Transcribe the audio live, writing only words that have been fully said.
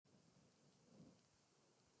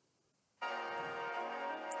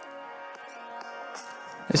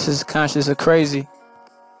This is conscious of crazy.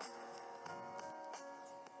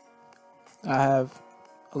 I have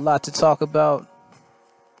a lot to talk about,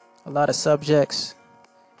 a lot of subjects.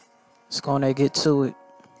 Let's go and get to it.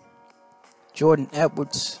 Jordan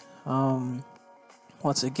Edwards,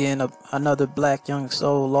 once again, another black young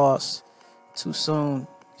soul lost too soon.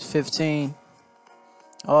 15.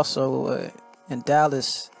 Also, in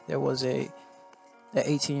Dallas, there was a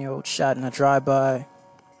 18-year-old shot in a drive-by,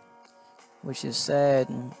 which is sad.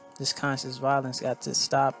 And this constant violence got to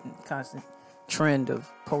stop. And constant trend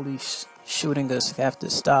of police shooting us have to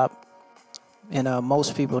stop. And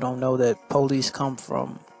most people don't know that police come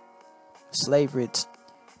from slavery.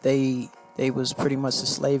 They was pretty much the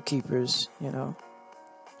slave keepers.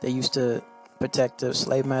 They used to protect the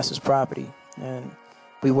slave master's property, and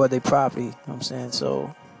we were their property. You know what I'm saying?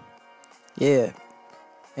 So, yeah.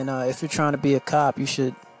 And if you're trying to be a cop, you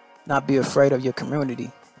should not be afraid of your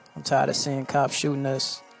community. I'm tired of seeing cops shooting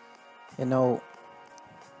us. I'm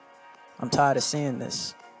tired of seeing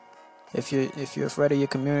this. If you're afraid of your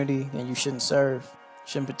community, then you shouldn't serve. You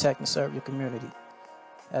shouldn't protect and serve your community.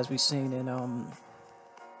 As we've seen in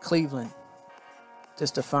Cleveland,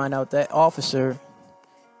 just to find out that officer,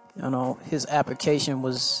 his application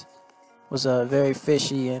was very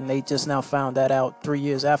fishy, and they just now found that out 3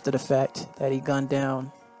 years after the fact that he gunned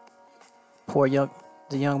down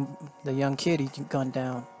the young kid he gunned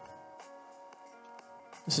down.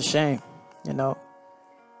 It's a shame, He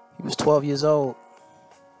was 12 years old.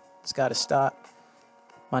 It's got to stop.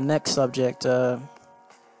 My next subject,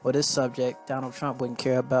 this subject Donald Trump wouldn't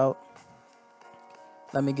care about.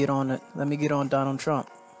 Let me get on Donald Trump.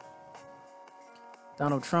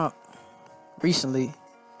 Donald Trump recently,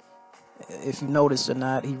 if you noticed or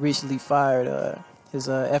not, he recently fired his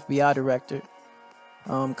FBI director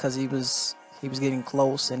because he was getting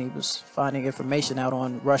close, and he was finding information out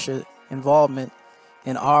on Russia involvement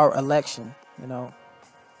in our election.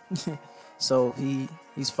 So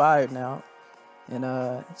he's fired now, and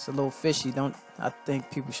it's a little fishy. I think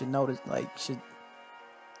people should notice,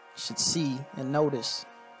 should see and notice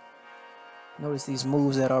these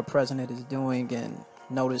moves that our president is doing, and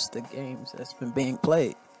notice the games that's been being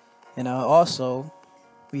played. And also,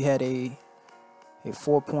 we had a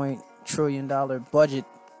 $4 trillion budget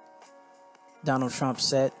Donald Trump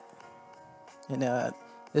set, and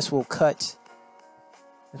this will cut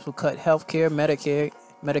healthcare,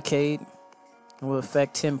 Medicaid, and will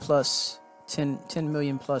affect 10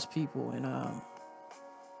 million plus people, and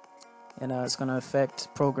it's going to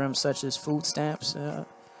affect programs such as food stamps,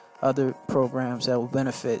 other programs that will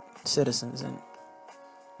benefit citizens. And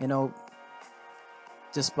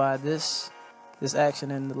just by this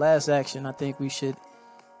action and the last action, I think we should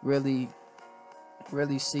really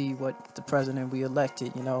see what the president we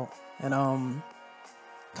elected, and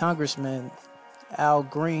Congressman Al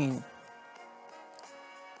Green.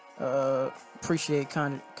 Appreciate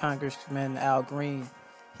Congressman Al Green.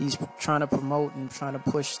 He's trying to promote and trying to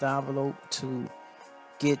push the envelope to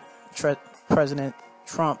get President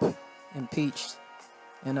Trump impeached,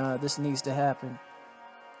 and this needs to happen.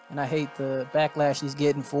 And I hate the backlash he's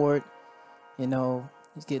getting for it.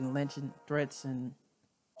 He's getting lynching threats, and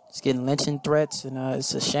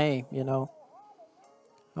it's a shame.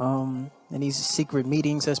 And these secret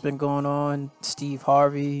meetings that's been going on. Steve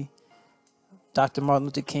Harvey, Dr. Martin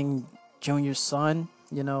Luther King Jr.'s son,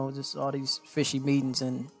 just all these fishy meetings.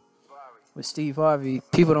 And with Steve Harvey,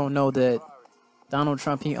 people don't know that Donald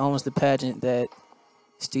Trump, he owns the pageant that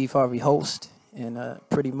Steve Harvey hosts, and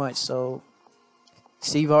pretty much so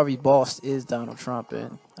Steve Harvey's boss is Donald Trump.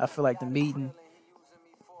 And I feel like the meeting,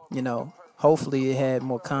 hopefully it had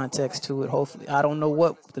more context to it. Hopefully, I don't know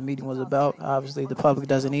what the meeting was about. Obviously, the public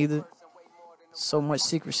doesn't either. So much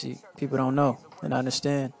secrecy. People don't know, and I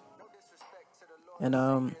understand. And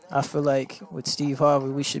I feel like with Steve Harvey,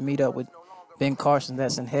 we should meet up with Ben Carson,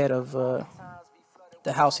 that's in head of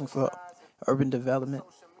the Housing for Urban Development.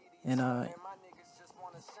 And I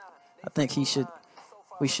think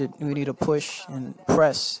we need to push and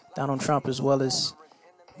press Donald Trump as well as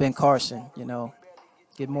Ben Carson,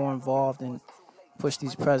 get more involved and push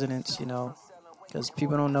these presidents, because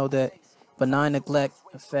people don't know that benign neglect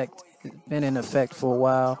effect has been in effect for a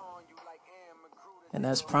while, and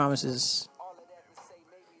that's promises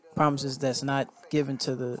that's not given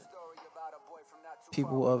to the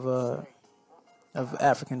people of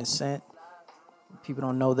African descent. People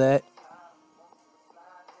don't know that,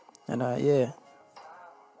 and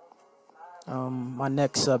my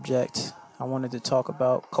next subject, I wanted to talk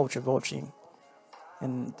about culture vulturing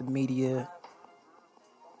and the media.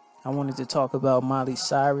 I wanted to talk about Miley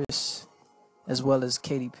Cyrus as well as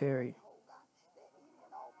Katy Perry.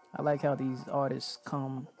 I like how these artists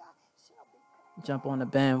jump on the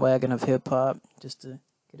bandwagon of hip hop just to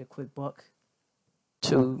get a quick buck,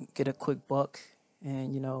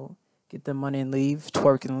 and get their money and leave,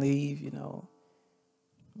 twerk and leave.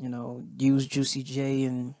 Use Juicy J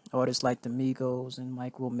and artists like the Migos and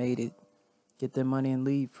Mike Will Made It, get their money and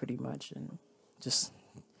leave pretty much, and just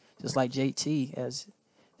just like JT as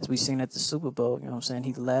we seen at the Super Bowl. You know what I'm saying?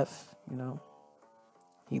 He left.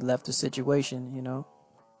 He left the situation. He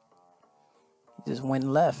just went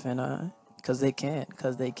and left, and because they can.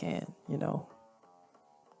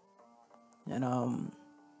 And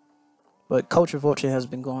but culture vulture has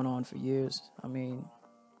been going on for years. I mean,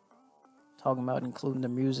 talking about including the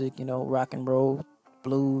music, rock and roll,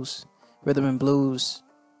 blues, rhythm and blues,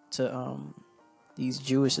 to these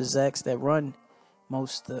Jewish execs that run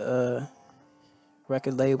most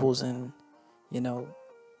record labels and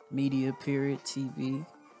media, period, TV.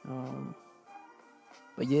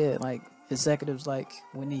 But yeah, like executives like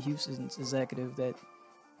Whitney Houston's executive that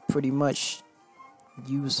pretty much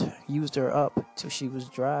used her up till she was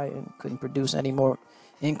dry and couldn't produce any more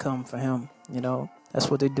income for him. That's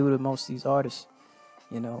what they do to most of these artists.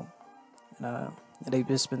 And they've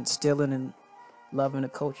just been stealing and loving the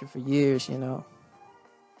culture for years.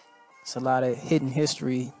 It's a lot of hidden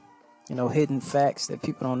history, hidden facts that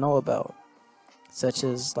people don't know about, such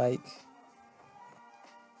as like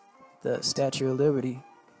the Statue of Liberty.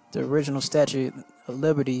 The original Statue of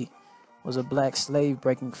Liberty was a black slave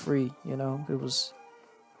breaking free. It was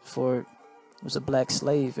a black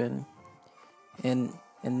slave, and in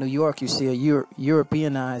New York you see a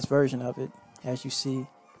Europeanized version of it, as you see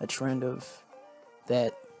a trend of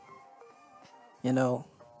that, and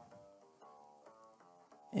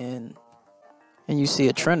you see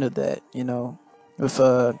a trend of that, with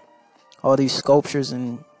all these sculptures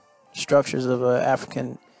and structures of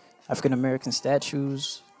African American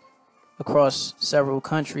statues across several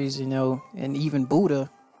countries, and even Buddha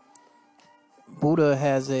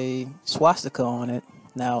has a swastika on it.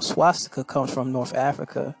 Now, swastika comes from North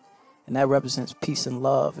Africa, and that represents peace and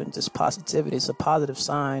love and just positivity. It's a positive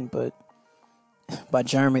sign, but by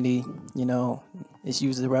Germany, it's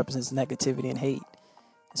used to represent negativity and hate.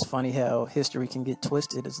 It's funny how history can get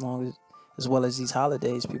twisted as well as these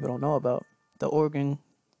holidays people don't know about. The origins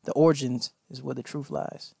is where the truth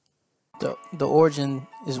lies. The origin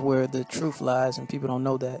is where the truth lies, and people don't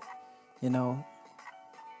know that.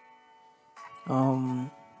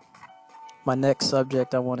 My next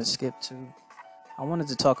subject I want to skip to. I wanted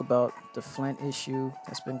to talk about the Flint issue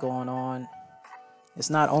that's been going on. It's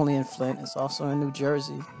not only in Flint; it's also in New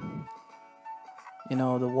Jersey.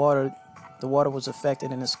 The water was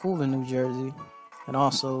affected in a school in New Jersey, and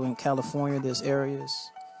also in California. There's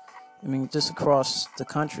areas. I mean, just across the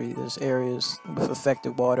country, there's areas with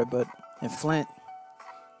affected water. But in Flint,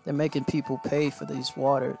 they're making people pay for their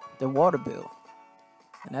water bill,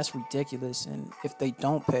 and that's ridiculous. And if they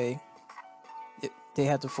don't pay, they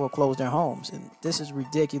have to foreclose their homes, and this is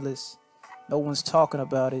ridiculous. No one's talking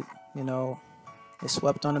about it. It's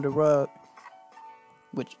swept under the rug,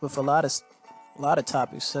 which with a lot of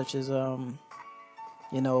topics, such as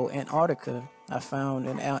Antarctica. I found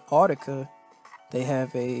in Antarctica they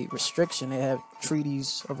have a restriction. They have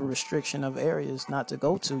treaties of a restriction of areas not to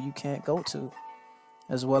go to. You can't go to,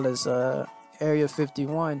 as well as Area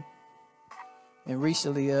 51. And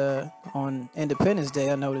recently, on Independence Day,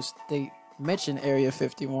 I noticed they mentioned Area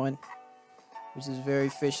 51, which is very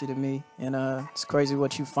fishy to me. And it's crazy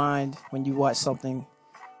what you find when you watch something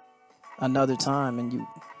another time and you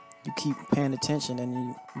keep paying attention and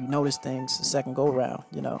you notice things the second go round.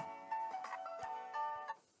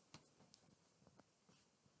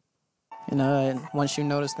 And once you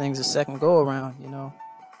notice things the second go around,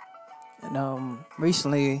 And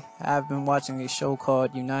recently, I've been watching a show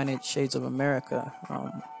called United Shades of America.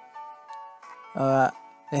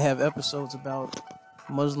 They have episodes about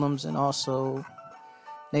Muslims and also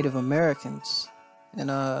Native Americans. And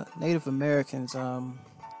Native Americans,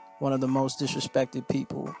 one of the most disrespected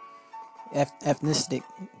people, ethnic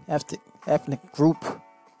group,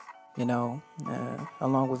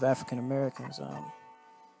 along with African Americans.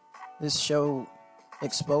 This show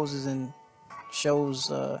exposes and shows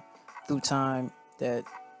through time that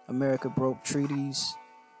America broke treaties,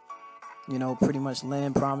 pretty much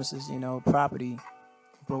land promises, property,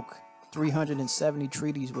 broke 370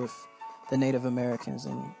 treaties with the Native Americans,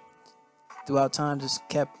 and throughout time just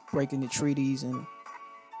kept breaking the treaties. And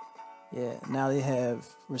yeah, now they have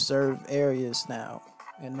reserved areas now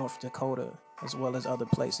in North Dakota as well as other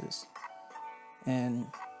places. And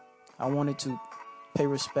I wanted to pay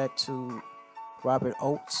respect to Robert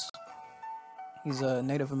Oates. He's a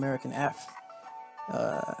Native American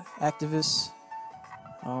activist.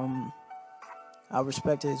 I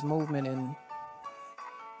respected his movement, and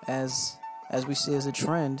as we see as a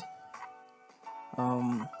trend,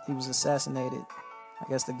 he was assassinated. I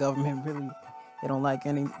guess the government really they don't like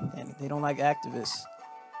they don't like activists.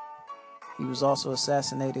 He was also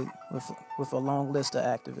assassinated with a long list of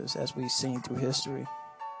activists, as we've seen through history.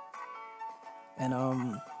 And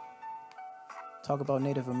talk about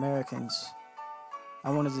Native Americans. I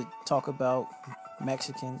wanted to talk about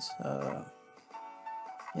Mexicans.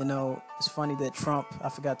 It's funny that I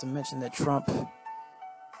forgot to mention that Trump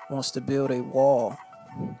wants to build a wall,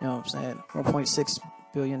 you know what I'm saying, $1.6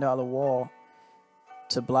 billion wall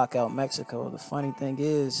to block out Mexico. The funny thing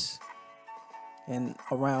is, in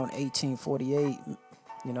around 1848,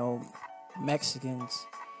 Mexicans,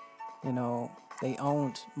 they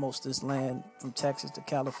owned most of this land from Texas to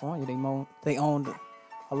California. They owned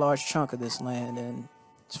a large chunk of this land, and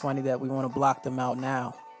it's funny that we want to block them out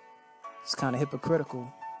now. It's kind of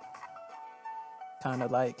hypocritical, kind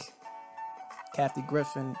of like Kathy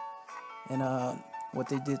Griffin and what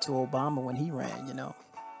they did to Obama when he ran.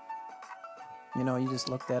 You just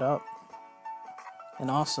look that up. And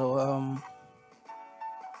also,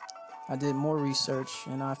 I did more research,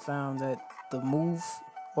 and I found that the MOVE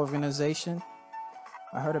organization,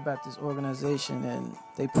 I heard about this organization, and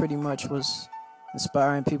they pretty much was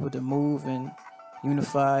inspiring people to move and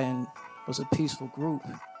unify, and was a peaceful group.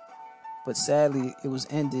 But sadly, it was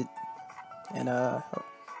ended, and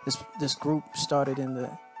this group started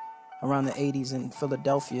around the 80s in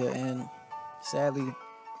Philadelphia, and sadly,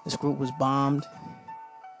 this group was bombed,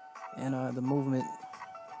 and the movement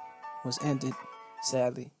was ended,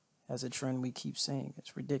 sadly, as a trend we keep seeing.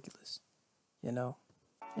 It's ridiculous,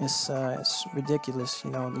 It's ridiculous,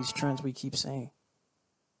 these trends we keep seeing.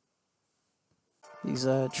 These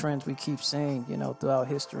trends we keep seeing, throughout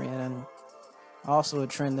history, and also a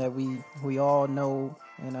trend that we all know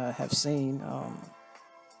and have seen.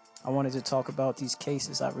 I wanted to talk about these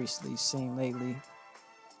cases I've recently seen lately.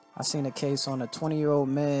 I seen a case on a 20-year-old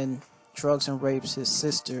man drugs and rapes his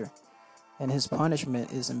sister, and his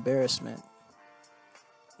punishment is embarrassment.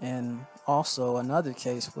 And also another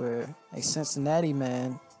case where a Cincinnati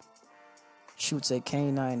man shoots a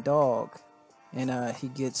canine dog, and he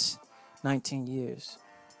gets 19 years.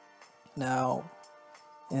 Now,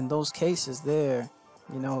 in those cases there,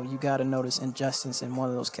 you got to notice injustice in one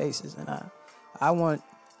of those cases. And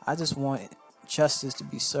I just want justice to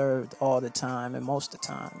be served all the time and most of the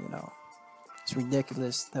time, It's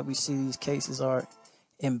ridiculous that we see these cases are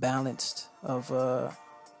imbalanced of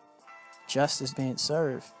justice being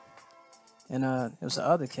served. And there was the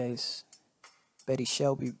other case, Betty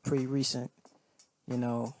Shelby, pretty recent,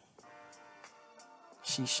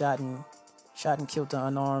 she shot and killed an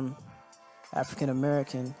unarmed African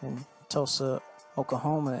American in Tulsa,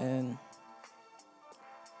 Oklahoma,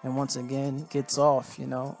 and once again gets off.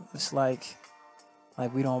 It's like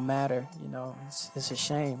we don't matter. It's a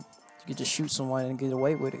shame. You get to shoot someone and get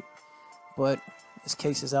away with it, but there's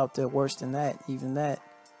cases out there worse than that. Even that.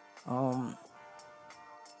 The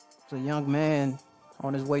young man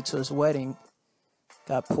on his way to his wedding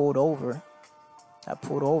got pulled over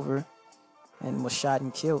and was shot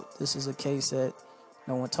and killed. This is a case that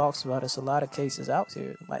no one talks about. There's a lot of cases out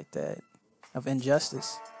there like that of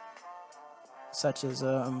injustice, such as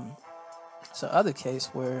it's another case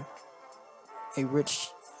where a rich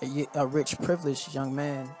privileged young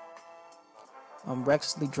man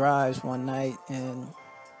recklessly drives one night, and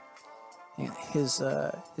his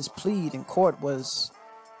plea in court was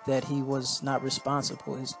that he was not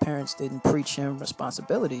responsible. His parents didn't preach him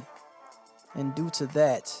responsibility, and due to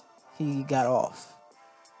that, he got off.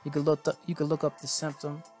 You could look up the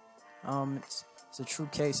symptom. It's a true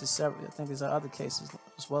case. I think there's other cases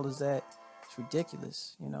as well as that. It's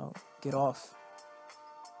ridiculous, get off.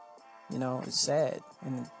 It's sad,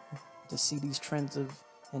 and to see these trends of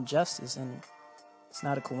injustice, and it's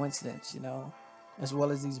not a coincidence, as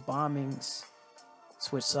well as these bombings.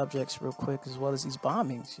 Switch subjects real quick, as well as these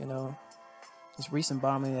bombings, this recent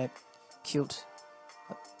bombing that killed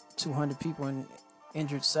 200 people and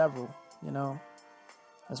injured several,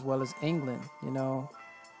 as well as England,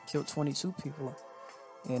 killed 22 people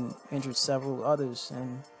and injured several others,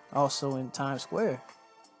 and also in Times Square,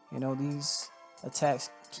 these attacks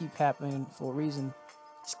keep happening for a reason.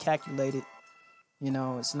 It's calculated,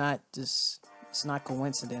 it's not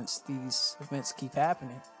coincidence. These events keep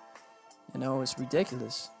happening. It's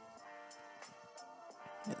ridiculous.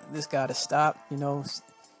 This got to stop.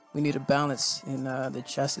 We need a balance in the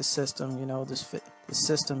justice system. The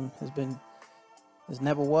system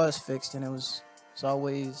never was fixed, and it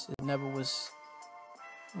never was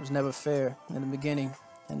It was never fair in the beginning,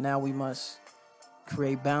 and now we must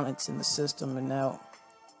create balance in the system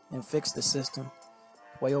and fix the system.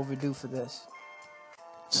 Way overdue for this.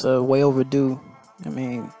 It's way overdue. I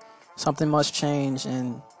mean, something must change,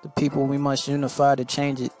 and the people, we must unify to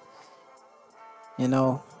change it. You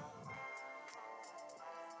know,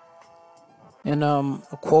 and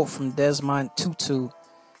a quote from Desmond Tutu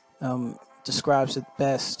describes it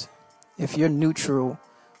best. If you're neutral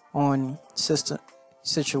on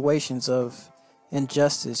situations of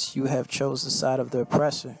injustice, you have chose the side of the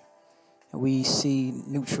oppressor. And we see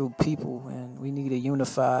neutral people, and we need to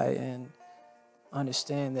unify and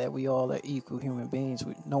understand that we all are equal human beings.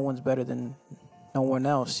 No one's better than no one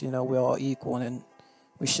else. You know, we're all equal, and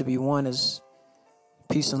we should be one. As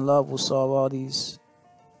peace and love will solve all these.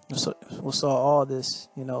 We'll solve all this.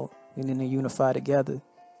 You know, we need to unify together.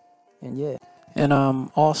 And yeah, and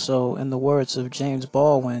also in the words of James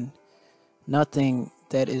Baldwin, nothing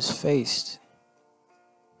that is faced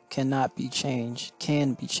cannot be changed.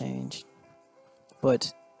 Can be changed,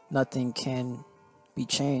 but nothing can be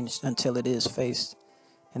changed until it is faced.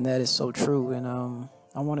 And that is so true. And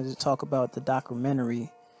I wanted to talk about the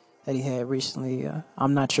documentary that he had recently,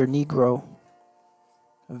 I'm Not Your Negro.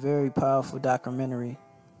 A very powerful documentary.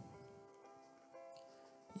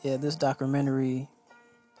 Yeah, this documentary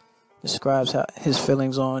describes how his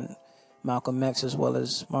feelings on Malcolm X as well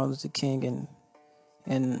as Martin Luther King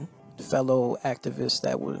and fellow activists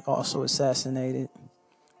that were also assassinated.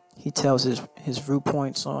 He tells his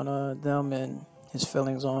viewpoints on them and his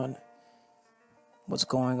feelings on what's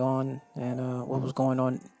going on and what was going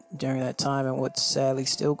on during that time and what's sadly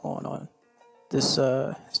still going on. This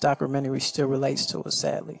documentary still relates to us,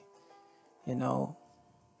 sadly. You know,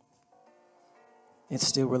 it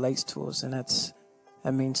still relates to us, and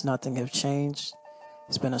that means nothing has changed.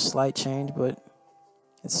 It's been a slight change, but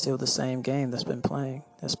it's still the same game that's been played.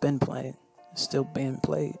 It's still being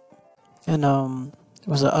played. And there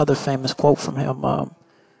was another famous quote from him,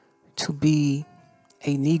 to be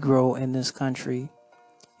a Negro in this country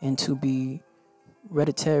and to be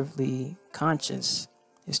relatively conscious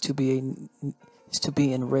is to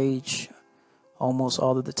be enraged almost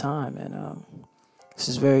all of the time. And this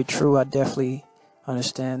is very true. I definitely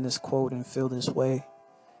understand this quote and feel this way.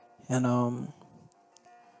 And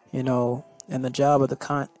you know, and the job of the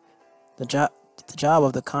job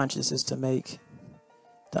of the conscious is to make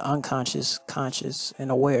the unconscious conscious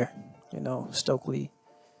and aware. You know, Stokely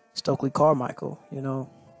Carmichael. You know,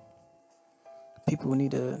 people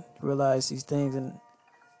need to realize these things and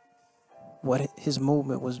what his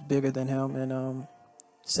movement was bigger than him. And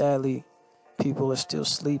sadly, people are still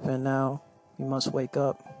sleeping now. We must wake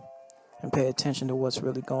up and pay attention to what's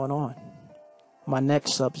really going on. My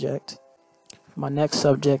next subject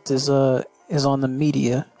is on the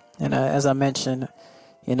media, and as I mentioned,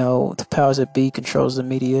 you know, the powers that be controls the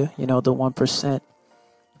media. You know, the 1%,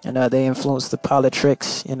 and they influence the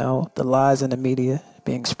politics. You know, the lies in the media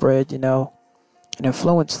being spread. You know, and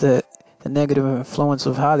influence the negative influence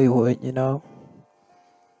of Hollywood. You know,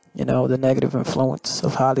 the negative influence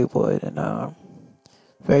of Hollywood, and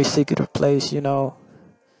very secretive place. You know,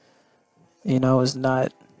 is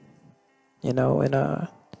not. You know, and a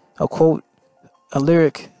quote. A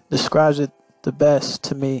lyric describes it the best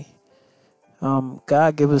to me.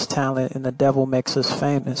 God give us talent and the devil makes us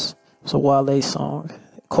famous. It's a Wale song.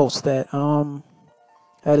 It quotes that.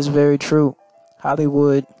 That is very true.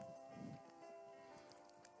 Hollywood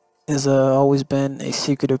has always been a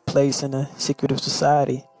secretive place and a secretive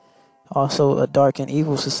society. Also a dark and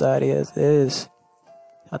evil society as it is.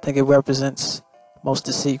 I think it represents most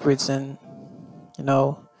of the secrets and, you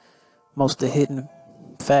know, most of the hidden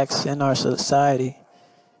facts in our society,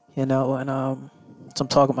 you know, and so I'm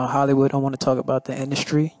talking about Hollywood. I want to talk about the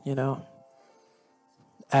industry, you know,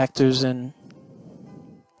 actors, and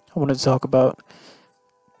I want to talk about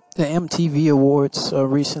the MTV Awards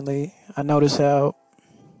recently. I noticed how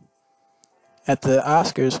at the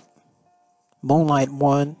Oscars, Moonlight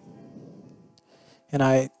won, and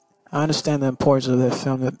I understand the importance of that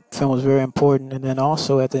film. The film was very important, and then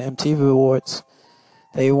also at the MTV Awards,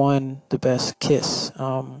 they won the Best Kiss.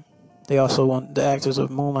 They also won, the actors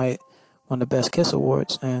of Moonlight won the Best Kiss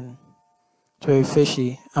Awards, and it's very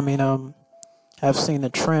fishy. I mean, I've seen the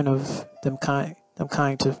trend of them kind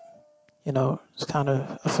to, you know, it's kind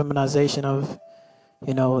of a feminization of,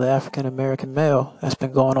 you know, the African American male that's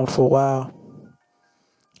been going on for a while.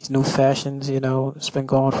 These new fashions, you know, it's been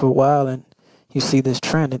going on for a while, and you see this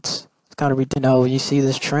trend. It's kind of, you know, you see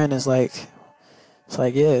this trend. It's like,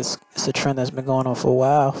 yeah, it's a trend that's been going on for a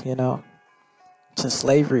while, you know, since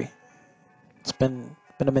slavery. It's been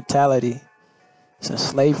a mentality since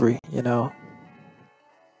slavery, you know.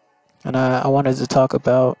 And I wanted to talk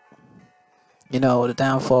about, the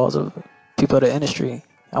downfalls of people of the industry.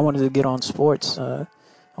 I wanted to get on sports. I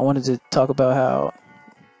wanted to talk about how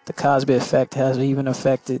the Cosby effect has even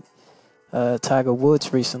affected Tiger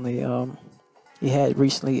Woods recently. He had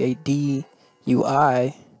recently a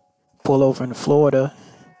DUI pull over in Florida.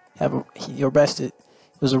 He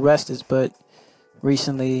was arrested, but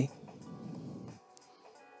recently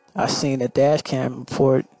I seen a dash cam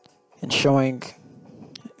report and showing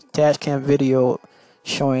dash cam video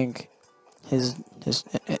showing his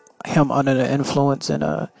him under the influence, and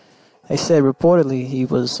they said reportedly he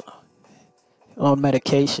was on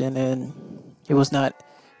medication and he was not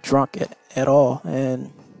drunk at all.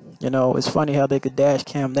 And it's funny how they could dash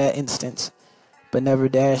cam that instance but never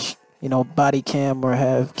dash body cam or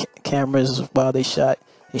have cameras while they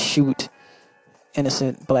shoot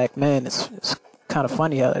innocent black men. It's kind of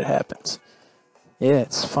funny how that happens. Yeah,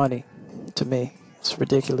 it's funny to me. It's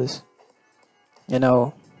ridiculous.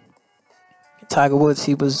 Tiger Woods,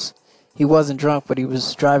 he wasn't drunk, but he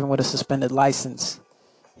was driving with a suspended license.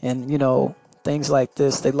 And things like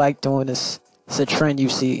this, they like doing this. It's a trend you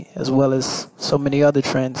see, as well as so many other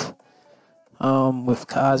trends. With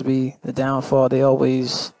Cosby, the downfall, they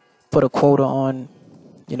always put a quota on,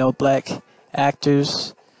 black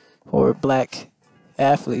actors or black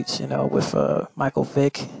athletes. With Michael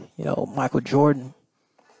Vick, Michael Jordan,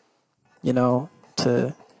 to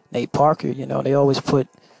Nate Parker. They always put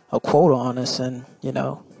a quota on us, and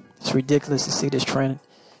it's ridiculous to see this trend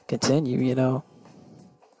continue.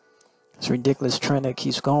 It's a ridiculous trend that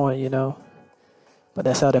keeps going. But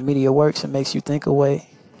that's how the media works. It makes you think away.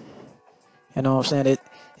 You know what I'm saying?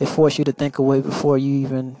 It forces you to think away before you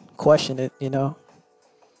even question it. And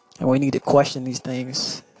we need to question these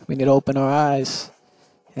things. We need to open our eyes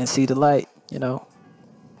and see the light. The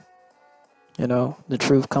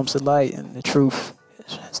truth comes to light, and the truth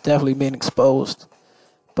is definitely being exposed.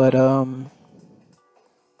 But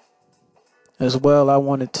as well, I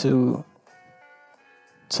wanted to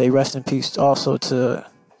say rest in peace also to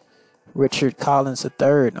Richard Collins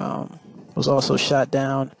III. Was also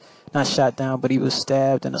not shot down, but he was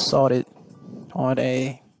stabbed and assaulted on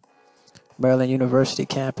a Maryland University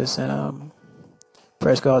campus. And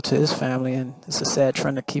prayers go out to his family, and it's a sad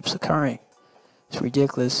trend that keeps occurring. It's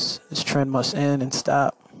ridiculous. This trend must end and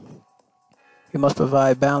stop. We must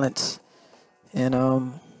provide balance, and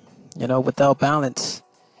without balance,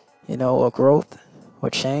 or growth or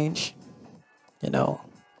change,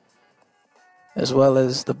 as well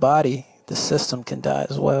as the body, the system can die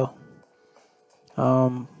as well.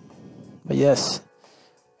 But yes,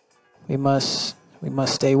 we must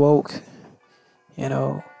stay woke.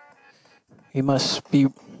 We must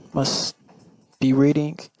be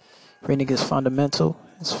reading. Reading is fundamental.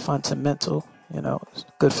 It's fundamental. It's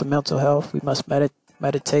good for mental health. We must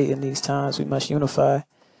meditate in these times. We must unify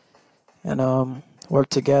and work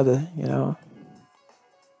together.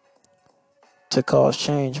 To cause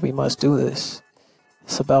change. We must do this.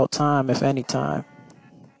 It's about time, if any time.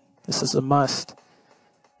 This is a must.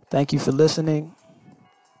 Thank you for listening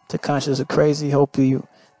to Conscious or Crazy. Hope you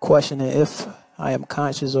question it if I am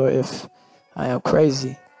conscious or if I am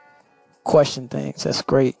crazy. Question things. That's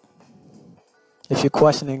great. If you're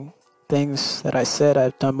questioning things that I said,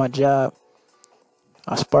 I've done my job.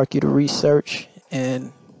 I'll spark you to research,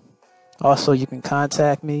 and also you can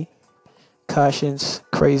contact me,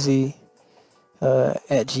 consciouscrazy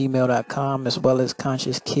at gmail.com, as well as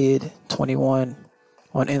consciouskid21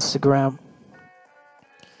 on Instagram.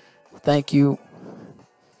 Thank you.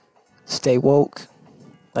 Stay woke.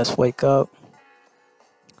 Let's wake up.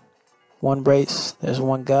 One race. There's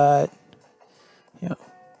one God.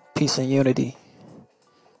 Peace and unity.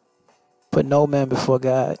 Put no man before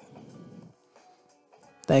God.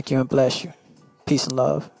 Thank you and bless you. Peace and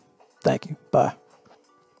love. Thank you. Bye.